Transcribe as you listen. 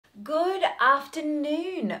Good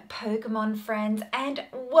afternoon, Pokemon friends, and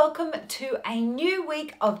welcome to a new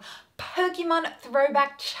week of Pokemon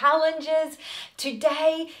Throwback Challenges.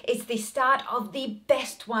 Today is the start of the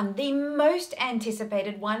best one, the most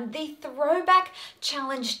anticipated one, the Throwback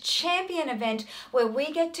Challenge Champion event, where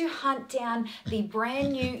we get to hunt down the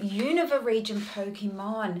brand new Unova region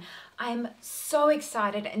Pokemon. I'm so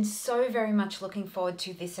excited and so very much looking forward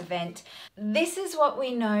to this event. This is what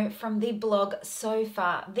we know from the blog so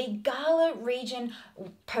far. The Galar region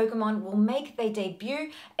Pokemon will make their debut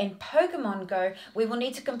in Pokemon Go. We will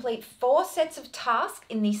need to complete 4 sets of tasks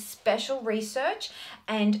in the special research,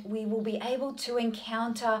 and we will be able to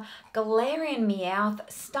encounter Galarian Meowth,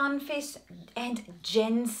 Stunfisk, and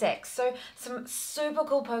Genesect. So some super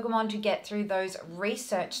cool Pokemon to get through those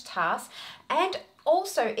research tasks. And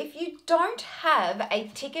also, if you don't have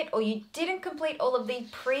a ticket or you didn't complete all of the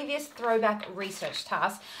previous throwback research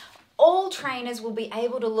tasks, all trainers will be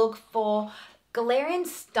able to look for Galarian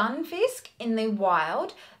Stunfisk in the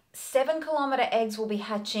wild. 7-kilometer eggs will be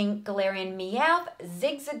hatching Galarian Meowth,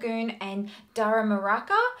 Zigzagoon, and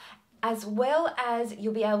Darumaka, as well as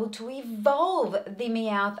you'll be able to evolve the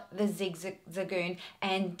Meowth, the Zigzagoon,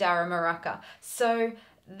 and Darumaka. So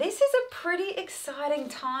this is a pretty exciting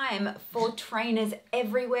time for trainers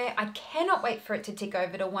everywhere. I cannot wait for it to tick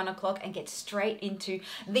over to 1 o'clock and get straight into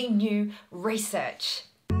the new research.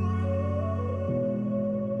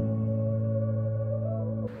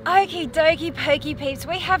 Okie dokie pokey peeps,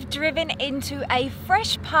 we have driven into a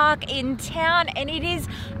fresh park in town and it is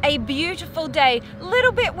a beautiful day.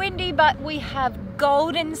 Little bit windy, but we have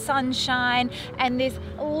golden sunshine and this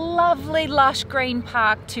lovely lush green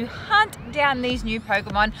park to hunt down these new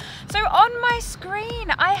Pokemon. So on my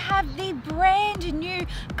screen I have the brand new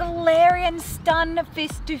Galarian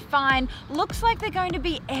Stunfisk to find. Looks like they're going to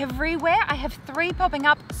be everywhere. I have 3 popping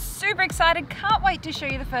up. Super excited, can't wait to show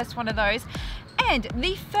you the first one of those. And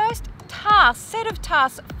the first set of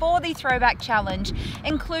tasks for the Throwback Challenge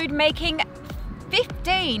include making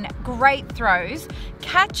 15 great throws,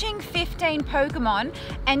 catching 15 Pokemon,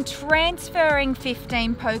 and transferring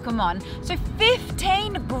 15 Pokemon. So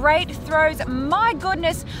 15 great throws. My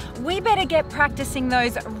goodness, we better get practicing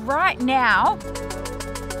those right now.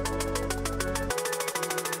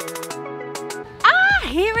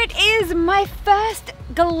 Here it is, my first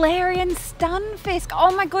Galarian Stunfisk.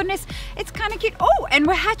 Oh my goodness, it's kind of cute. Oh, and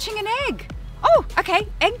we're hatching an egg. Oh, okay,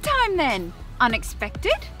 egg time then.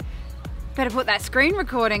 Unexpected. Better put that screen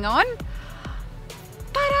recording on.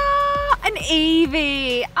 Ta-da! An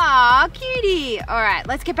Eevee. Ah, cutie. All right,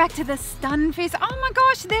 let's get back to the Stunfisk. Oh my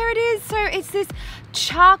gosh, there it is. So it's this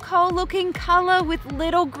charcoal looking color with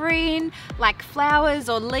little green like flowers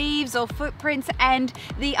or leaves or footprints and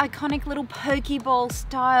the iconic little Pokeball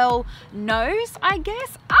style nose, I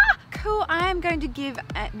guess. Ah, cool. I'm going to give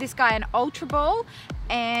this guy an Ultra Ball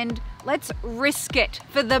and let's risk it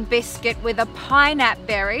for the biscuit with a pineapple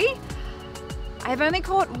berry. I've only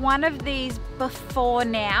caught one of these before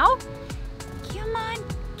now. Come on,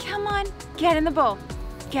 come on, get in the ball,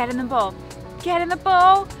 get in the ball, get in the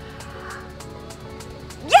ball.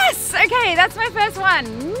 Yes, okay, that's my first one.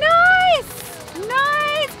 Nice,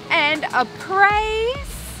 nice, and a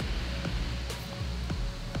praise.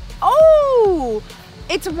 Oh,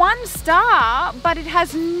 it's 1 star, but it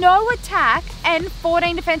has no attack and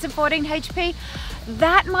 14 defense and 14 HP.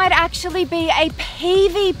 That might actually be a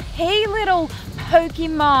PvP little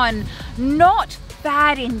Pokemon. Not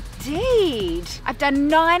bad indeed. I've done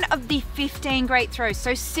 9 of the 15 great throws,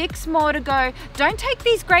 so 6 more to go. Don't take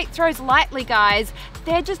these great throws lightly, guys.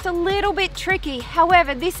 They're just a little bit tricky.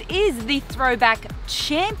 However, this is the Throwback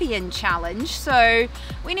Champion Challenge, so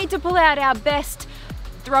we need to pull out our best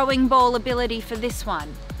throwing ball ability for this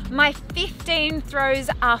one. My 15 throws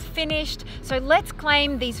are finished, so let's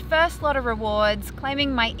claim these first lot of rewards.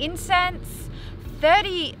 Claiming my incense,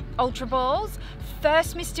 30 Ultra Balls.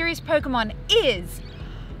 First mysterious Pokemon is...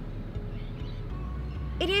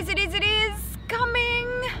 It is coming.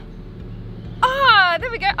 Ah,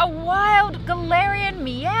 there we go. A wild Galarian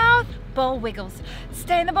Meowth. Ball wiggles.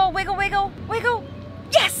 Stay in the ball. Wiggle, wiggle, wiggle.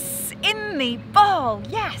 Yes, in the ball.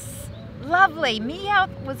 Yes. Lovely.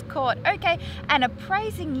 Meowth was caught. Okay, and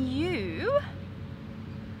appraising you.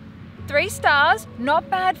 3 stars.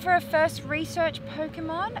 Not bad for a first research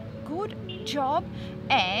Pokemon. Good job.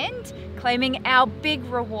 And claiming our big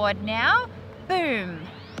reward now. Boom.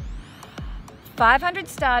 500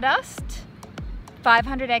 Stardust.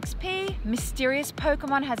 500 XP. Mysterious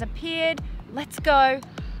Pokemon has appeared. Let's go.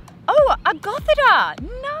 Oh, a Gothita.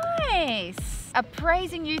 Nice.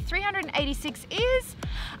 Appraising you 386 is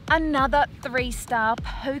another 3-star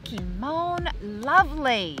Pokemon.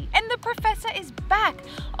 Lovely. And the professor is back.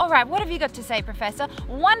 All right, what have you got to say, Professor?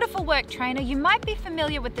 Wonderful work, trainer. You might be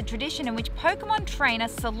familiar with the tradition in which Pokemon trainer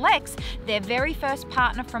selects their very first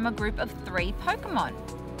partner from a group of 3 Pokemon.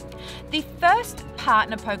 The first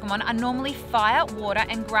partner Pokemon are normally fire, water,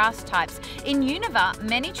 and grass types. In Unova,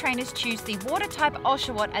 many trainers choose the water type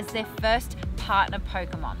Oshawott as their first partner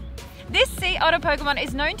Pokemon. This sea otter Pokemon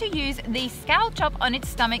is known to use the Scowl Chop on its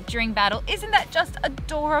stomach during battle. Isn't that just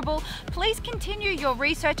adorable? Please continue your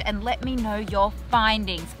research and let me know your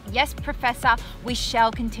findings. Yes, Professor, we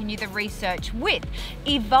shall continue the research with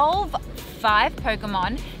evolve 5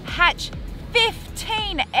 Pokemon, hatch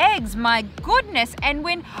 15 eggs, my goodness, and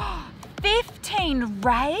win 15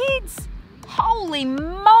 raids? Holy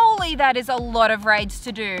moly, that is a lot of raids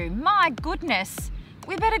to do. My goodness.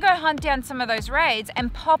 We better go hunt down some of those raids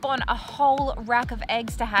and pop on a whole rack of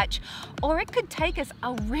eggs to hatch, or it could take us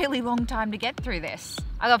a really long time to get through this.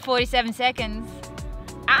 I got 47 seconds.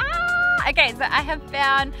 Okay, so I have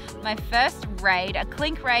found my first raid, a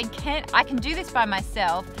Clink raid. I can do this by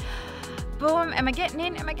myself. Boom, am I getting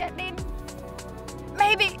in? Am I getting in?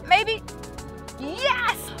 Maybe.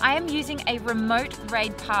 Yes! I am using a remote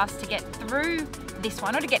raid pass to get through this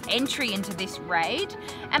one, or to get entry into this raid.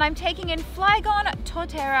 And I'm taking in Flygon,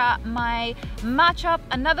 Torterra, my Machop,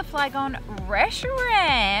 another Flygon,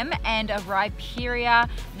 Reshiram, and a Rhyperior.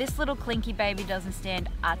 This little Clinky baby doesn't stand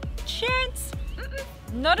a chance.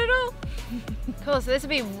 Not at all. Cool, so this will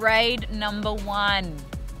be raid number 1.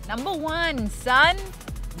 Number 1, son.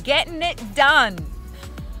 Getting it done.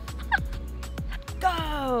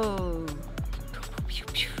 Go.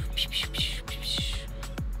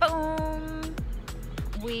 Boom.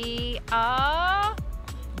 We are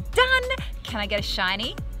done. Can I get a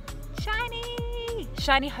shiny?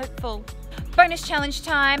 Shiny hopeful. Bonus challenge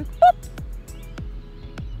time. Boop.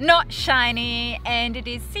 Not shiny, and it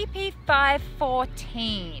is CP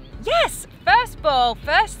 514. Yes, first ball,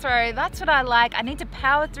 first throw. That's what I like. I need to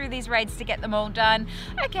power through these raids to get them all done.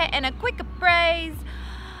 Okay, and a quick appraise.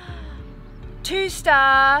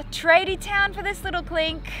 2-star Tradie Town for this little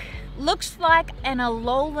Clink. Looks like an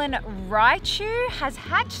Alolan Raichu has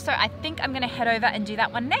hatched, so I think I'm gonna head over and do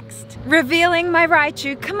that one next. Revealing my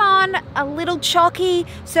Raichu. Come on, a little chalky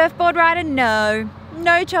surfboard rider. No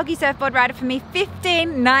chalky surfboard rider for me.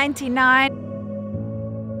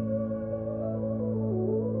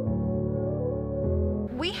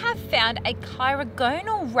 $15.99. We have found a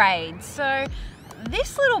Kyragonal raid, so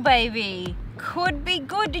this little baby could be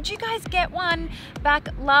good. Did you guys get one back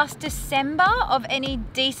last December of any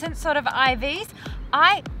decent sort of IVs?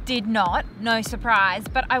 I did not, no surprise,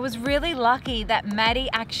 but I was really lucky that Maddie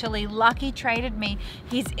actually lucky traded me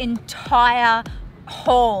his entire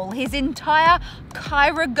haul, his entire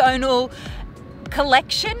Kyragonal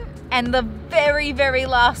collection, and the very, very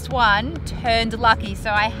last one turned lucky.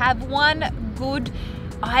 So I have one good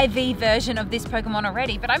IV version of this Pokemon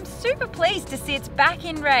already, but I'm super pleased to see it's back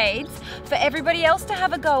in raids for everybody else to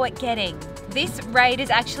have a go at getting. This raid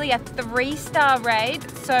is actually a 3-star raid,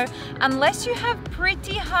 so unless you have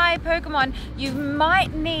pretty high Pokemon, you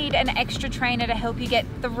might need an extra trainer to help you get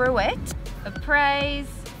through it. Appraise.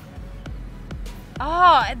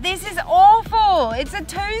 Oh, this is awful. It's a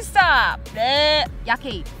 2-star.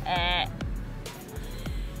 Yucky.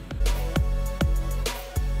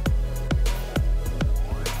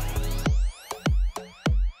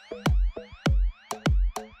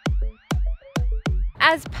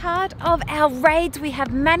 As part of our raids, we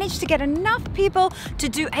have managed to get enough people to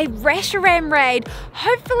do a Reshiram raid.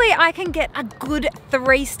 Hopefully I can get a good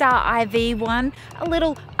 3-star IV one, a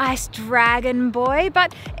little Ice Dragon boy.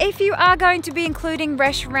 But if you are going to be including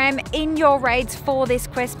Reshiram in your raids for this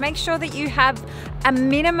quest, make sure that you have a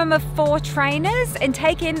minimum of 4 trainers and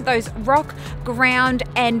take in those rock, ground,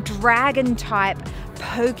 and dragon type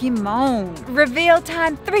Pokemon. Reveal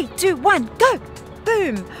time, 3, 2, 1, go!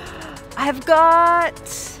 Boom! I've got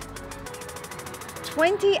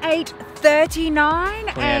 2839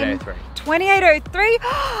 and 2803.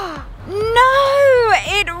 No,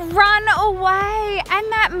 it ran away,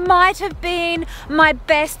 and that might have been my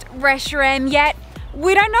best Reshiram yet.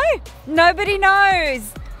 We don't know. Nobody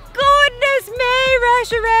knows. Goodness me,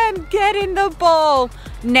 Reshiram, get in the ball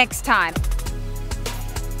next time.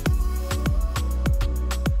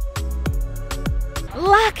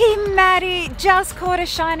 Lucky Maddie just caught a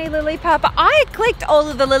shiny Lillipup. I clicked all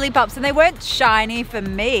of the Lillipups and they weren't shiny for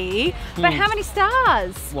me. But how many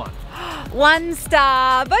stars? 1. 1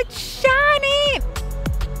 star, but shiny.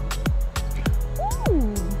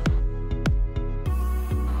 Ooh.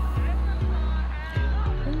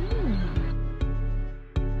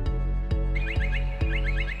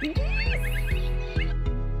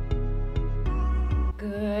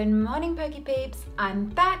 I'm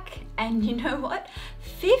back, and you know what?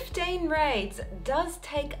 15 raids does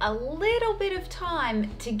take a little bit of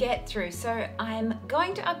time to get through, so I'm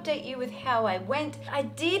going to update you with how I went. I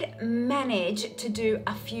did manage to do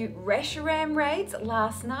a few Reshiram raids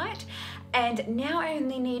last night, and now I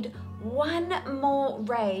only need one more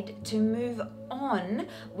raid to move on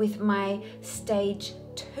with my stage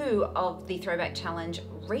 2 of the Throwback Challenge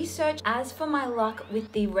Research. As for my luck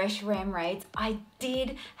with the Reshiram raids, I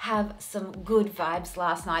did have some good vibes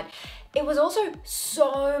last night. It was also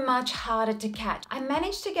so much harder to catch. I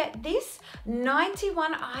managed to get this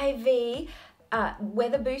 91 IV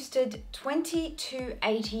weather boosted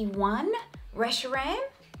 2281 Reshiram,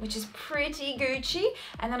 which is pretty Gucci.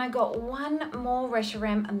 And then I got one more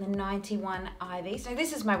Reshiram and the 91 IV. So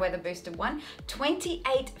this is my weather boosted one,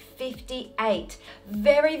 2858.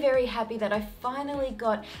 Very, very happy that I finally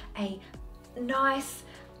got a nice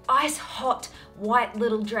ice hot white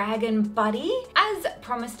little dragon buddy. As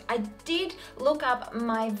promised, I did look up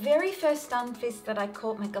my very first Stunfisk that I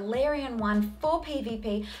caught, my Galarian one, for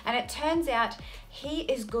PvP, and it turns out he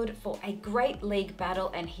is good for a Great League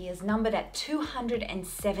battle, and he is numbered at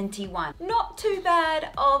 271. Not too bad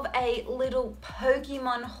of a little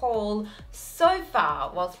Pokemon haul so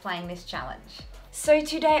far whilst playing this challenge. So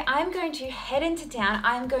today I'm going to head into town.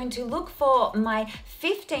 I'm going to look for my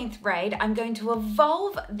 15th raid. I'm going to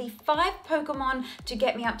evolve the 5 Pokemon to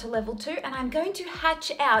get me up to level 2, and I'm going to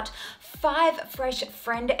hatch out 5 fresh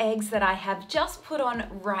friend eggs that I have just put on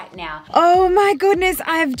right now. Oh my goodness,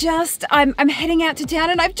 I'm heading out to town,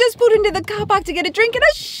 and I've just pulled into the car park to get a drink, and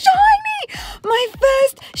a shiny, my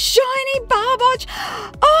first shiny Barboach.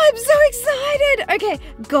 Oh, I'm so excited. Okay,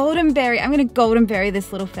 Golden Berry. I'm gonna Golden Berry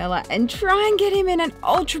this little fella and try and get him in an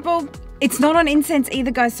Ultra Ball. It's not on incense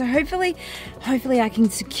either, guys, so hopefully I can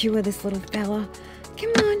secure this little fella.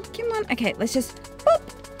 Come on, come on. Okay, let's just, boop.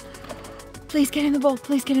 Please get in the ball,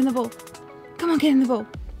 please get in the ball. Come on, get in the ball.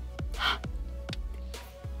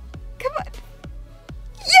 Come on.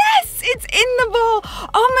 Yes, it's in the ball.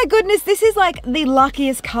 Oh my goodness, this is like the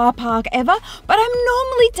luckiest car park ever, but I'm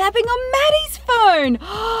normally tapping on Maddie's phone.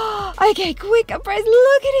 Okay, quick, press.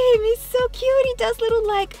 Look at him, he's so cute. He does little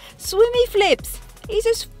like swimmy flips. He's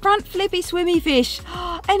a front flippy swimmy fish,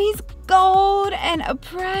 and he's gold and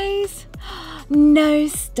appraise. No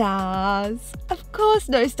stars. Of course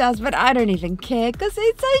no stars, but I don't even care because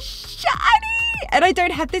it's so shiny. And I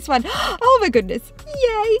don't have this one. Oh my goodness,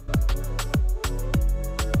 yay.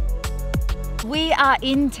 We are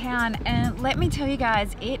in town, and let me tell you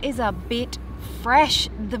guys, it is a bit fresh.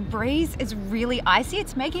 The breeze is really icy.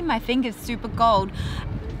 It's making my fingers super cold.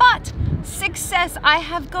 But success, I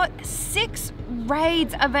have got 6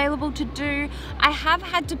 raids available to do. I have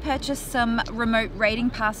had to purchase some remote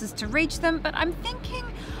raiding passes to reach them, but I'm thinking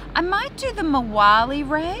I might do the Mawali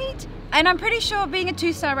raid. And I'm pretty sure, being a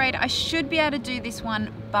 2-star raid, I should be able to do this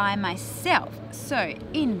one by myself. So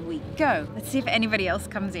in we go. Let's see if anybody else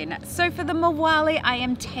comes in. So for the Mawali, I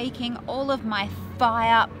am taking all of my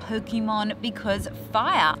fire Pokemon because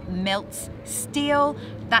fire melts steel.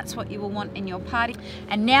 That's what you will want in your party.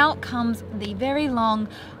 And now comes the very long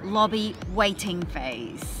lobby waiting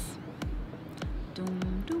phase.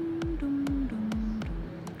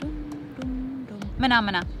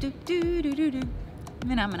 Manamana. Do do do do do.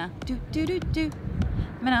 Manamana, do do do do.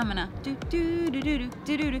 Manamana, do do do do do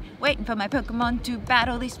do do. Waiting for my Pokemon to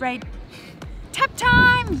battle this raid. Tap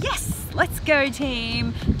time! Yes! Let's go,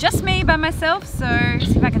 team. Just me by myself, so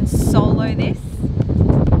see if I can solo this.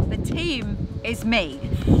 The team is me.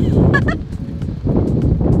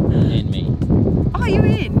 And me. Oh, you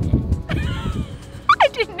in? I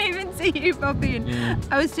didn't even see you pop in. Yeah.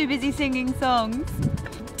 I was too busy singing songs.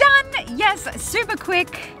 Done! Yes, super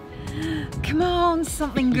quick. Come on,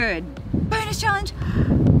 something good. Bonus challenge.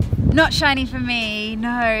 Not shiny for me,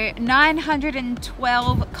 no.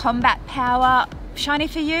 912 combat power. Shiny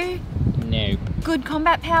for you? No. Good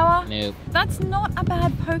combat power? No. That's not a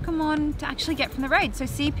bad Pokemon to actually get from the raid. So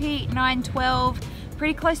CP 912,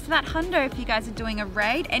 pretty close to that hundo if you guys are doing a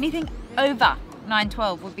raid. Anything over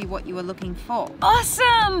 912 would be what you were looking for.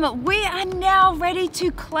 Awesome! We are now ready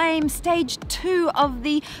to claim stage 2 of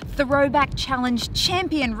the Throwback Challenge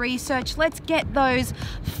Champion Research. Let's get those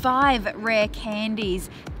 5 rare candies,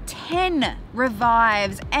 10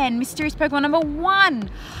 revives, and mysterious Pokemon number 1.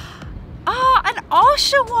 Ah, an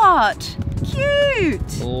Oshawott!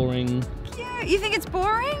 Cute! Boring. Cute. You think it's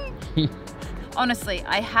boring? Honestly,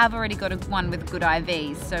 I have already got one with good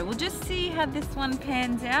IVs, so we'll just see how this one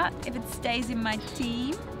pans out, if it stays in my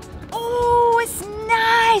team. Oh, it's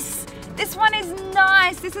nice! This one is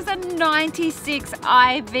nice. This is a 96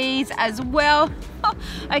 IVs as well.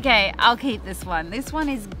 Okay, I'll keep this one. This one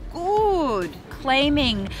is good.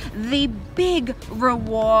 claiming the big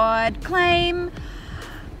reward. Claim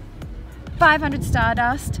 500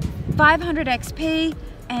 Stardust, 500 XP,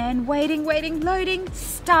 and waiting, loading,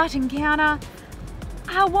 start encounter.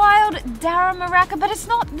 A wild Darumaka, but it's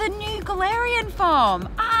not the new Galarian form.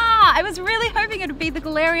 I was really hoping it would be the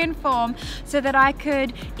Galarian form so that I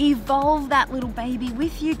could evolve that little baby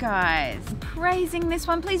with you guys. Praising this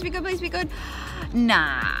one, please be good, please be good.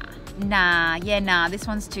 Nah, this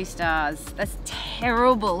one's 2 stars. That's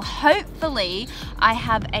terrible. Hopefully, I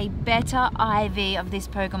have a better IV of this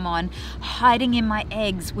Pokemon hiding in my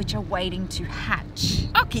eggs, which are waiting to hatch.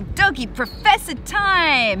 Okie dokie, Professor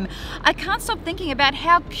time! I can't stop thinking about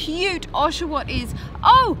how cute Oshawott is.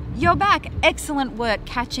 Oh, you're back. Excellent work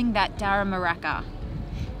catching that Darumaka.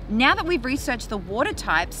 Now that we've researched the water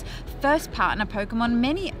types, first partner Pokemon,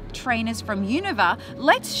 many trainers from Unova,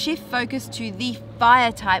 let's shift focus to the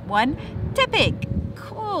fire type one, Typic.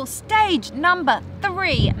 Cool. Stage number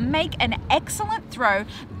 3, make an excellent throw,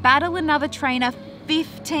 battle another trainer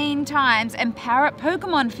 15 times, and power up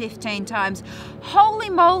Pokemon 15 times. Holy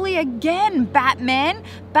moly again, Batman!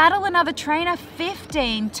 Battle another trainer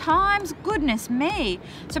 15 times? Goodness me.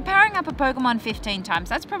 So powering up a Pokemon 15 times,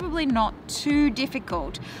 that's probably not too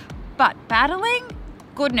difficult. But battling?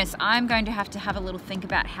 Goodness, I'm going to have a little think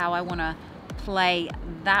about how I want to play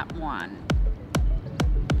that one.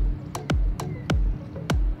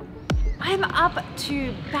 I'm up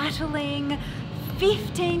to battling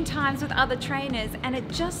 15 times with other trainers, and it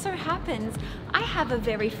just so happens I have a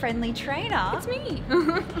very friendly trainer. It's me.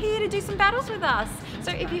 Here to do some battles with us.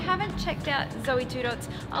 So if you haven't checked out Zoe 2 Dots,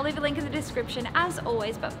 I'll leave a link in the description as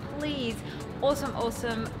always, but please, awesome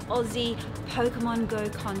Aussie Pokemon Go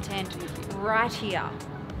content right here.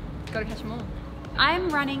 Gotta catch them all. I'm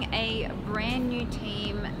running a brand new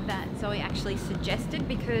team that Zoe actually suggested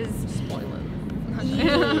because... Spoiler.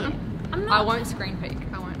 Yeah, I won't screen peek.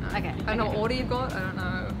 I won't know. Okay. I don't know what order you've got. I don't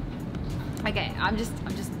know. Okay, I'm just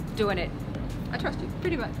doing it. I trust you.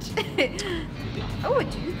 Pretty much. Oh, a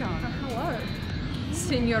Dugong. Oh, hello.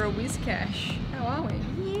 Senora Wizcash. How are we?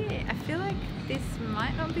 Yeah, I feel like this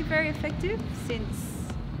might not be very effective since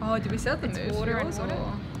Oh, did we set the moves? water and yours, water.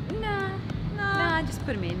 or- Nah, just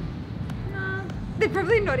put them in. Nah. They're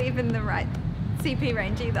probably not even the right CP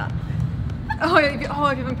range either. Oh, you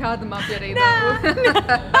haven't powered them up yet either. Nah.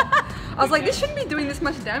 I was like, this shouldn't be doing this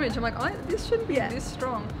much damage. I'm like, this shouldn't be Yeah. this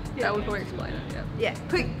strong. Yeah. That would probably explain it, yeah. Yeah,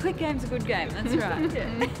 quick game's a good game, that's right.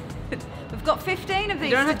 Yeah. We've got 15 of these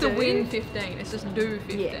You don't have to do. win 15, it's just do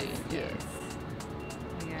 15. Yes, yeah. yes.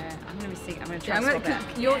 Yeah, I'm gonna be sick. I'm gonna try Yeah, to swap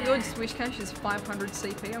out. your Swish Cash is 500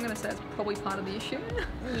 CP. I'm gonna say it's probably part of the issue.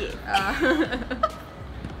 Yeah.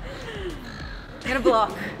 I'm gonna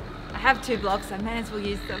block. I have 2 blocks, I may as well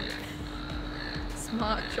use them.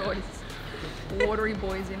 Smart choice. Watery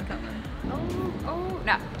boys incoming. Oh,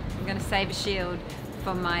 no. I'm gonna save a shield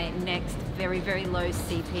for my next very low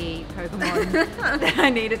CP Pokemon that I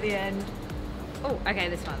need at the end. Oh, okay,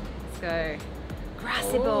 this one. Let's go.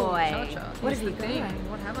 Grassy boy. Cha-cha. What Here's have you the thing. got?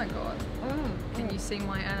 What have I got? Can you see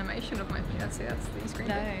my animation of my... That's the screen.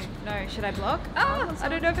 No. Should I block? Oh, I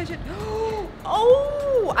don't know if I should.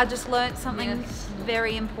 Oh! I just learnt something Yes.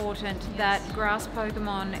 very important, that grass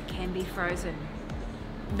Pokemon can be frozen.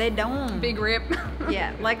 They're dumb. Big rip.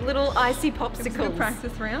 Yeah, like little icy It was a good popsicles.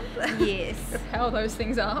 practice round. Yes. Of how those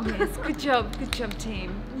things are. Yes, good job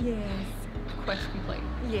team. Yes. Quest complete.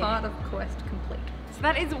 Yeah. Part of quest complete. So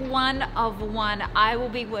that is 1 of 1. I will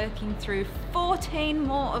be working through 14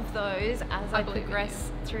 more of those as I believe in progress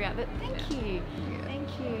throughout the... Thank you. Yeah. Thank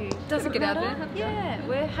you. Gotta Doesn't get out matter. there, have fun. Yeah,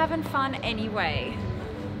 we're having fun anyway.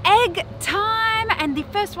 Egg time, and the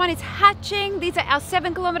first one is hatching. These are our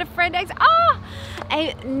 7-kilometer friend eggs.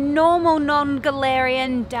 A normal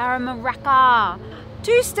non-Galarian Darumaka.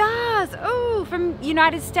 2 stars. Oh, from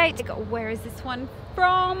United States. Where is this one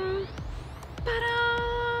from?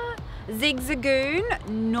 Zigzagoon,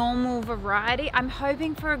 normal variety. I'm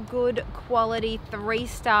hoping for a good quality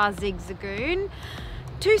 3-star Zigzagoon.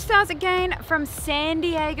 2 stars again from San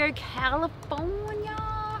Diego, California.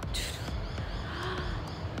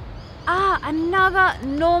 Another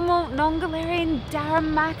normal non-Galarian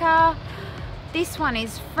Darumaka. This one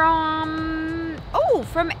is from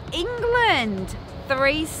England.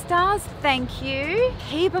 3 stars, thank you.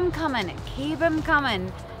 Keep them coming, keep them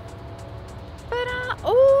coming. But,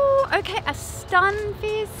 okay, a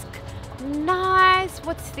Stunfisk. Nice.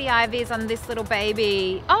 What's the IVs on this little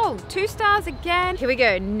baby? Oh, 2 stars again. Here we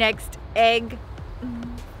go, next egg.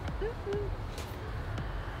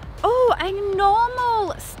 Oh, a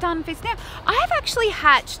normal Stunfisk. Now, I've actually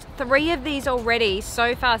hatched 3 of these already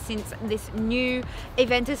so far since this new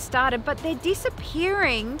event has started, but they're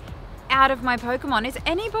disappearing out of my Pokemon. Has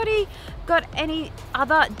anybody got any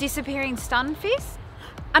other disappearing Stunfisk?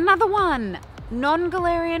 Another one.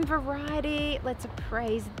 Non-Galarian variety. Let's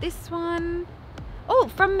appraise this one. Oh,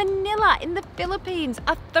 from Manila in the Philippines.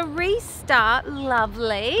 A 3-star.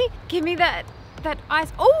 Lovely. Give me that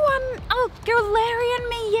ice. Oh, Galarian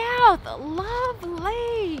Meowth.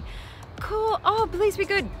 Lovely. Cool. Oh, please be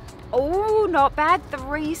good. Oh, not bad.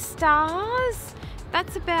 3 stars.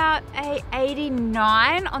 That's about a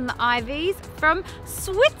 89 on the IVs from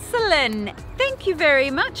Switzerland. Thank you very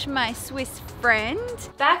much, my Swiss friend.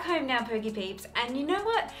 Back home now, Poke Peeps, and you know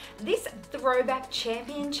what? This Throwback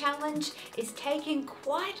Champion Challenge is taking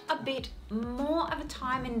quite a bit more of a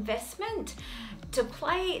time investment to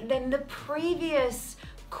play than the previous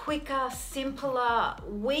quicker, simpler,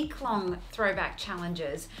 week-long throwback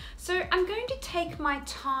challenges. So I'm going to take my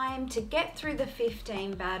time to get through the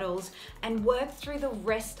 15 battles and work through the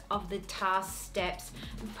rest of the task steps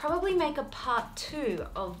and probably make a part 2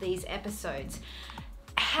 of these episodes.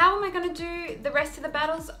 How am I going to do the rest of the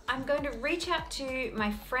battles? I'm going to reach out to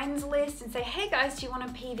my friends list and say, hey guys, do you want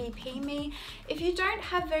to PvP me? If you don't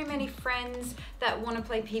have very many friends that want to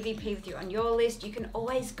play PvP with you on your list, you can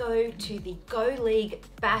always go to the Go League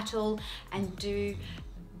battle and do,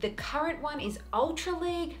 the current one is Ultra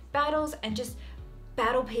League battles, and just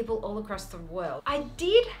battle people all across the world. I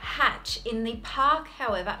did hatch in the park,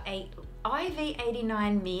 however, a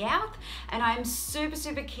IV89 Meowth, and I'm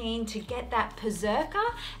super keen to get that Berserker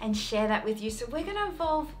and share that with you. So we're gonna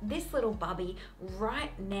evolve this little bubby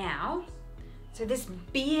right now. So this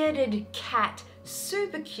bearded cat,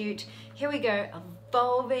 super cute. Here we go,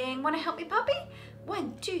 evolving. Wanna help me, puppy?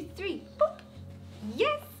 1, 2, 3, boop.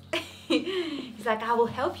 Yes. He's like, I will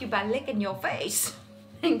help you by licking your face.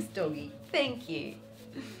 Thanks, doggy. Thank you.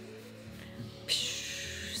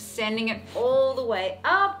 Sending it all the way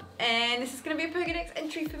up, and this is going to be a Pokédex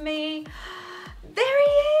entry for me. There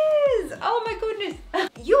he is! Oh my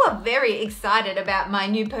goodness. You are very excited about my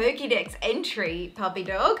new Pokédex entry, puppy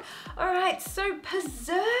dog. Alright, so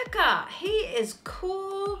Berserker. He is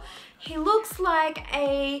cool. He looks like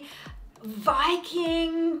a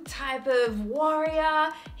Viking type of warrior.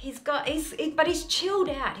 But he's chilled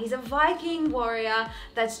out. He's a Viking warrior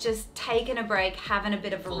that's just taken a break, having a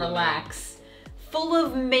bit of a relax. Full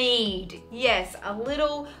of mead. Yes, a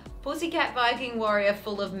little pussycat Viking warrior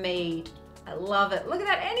full of mead. I love it. Look at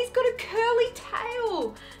that, and he's got a curly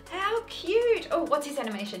tail. How cute. Oh, what's his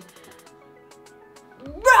animation?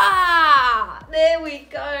 Rah! There we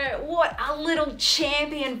go. What a little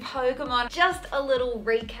champion Pokemon. Just a little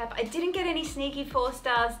recap. I didn't get any sneaky 4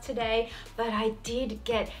 stars today, but I did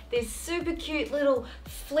get this super cute little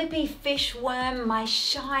flippy fish worm, my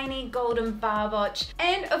shiny golden Barboch,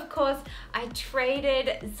 and of course I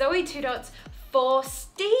traded Zoe 2 Dots for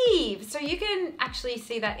Steve. So you can actually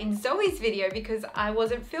see that in Zoe's video because I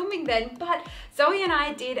wasn't filming then, but Zoe and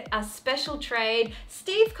I did a special trade.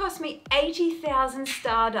 Steve cost me 80,000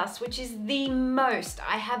 Stardust, which is the most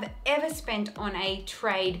I have ever spent on a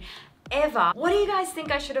trade ever. What do you guys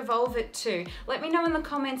think I should evolve it to? Let me know in the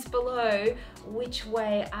comments below which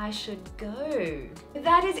way I should go.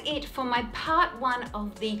 That is it for my part 1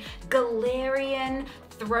 of the Galarian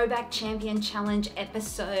Throwback Champion Challenge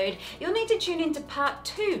episode. You'll need to tune into part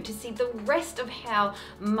 2 to see the rest of how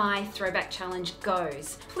my Throwback Challenge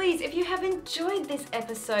goes. Please, if you have enjoyed this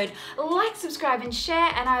episode, like, subscribe, and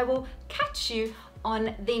share, and I will catch you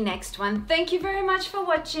on the next one. Thank you very much for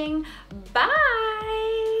watching. Bye!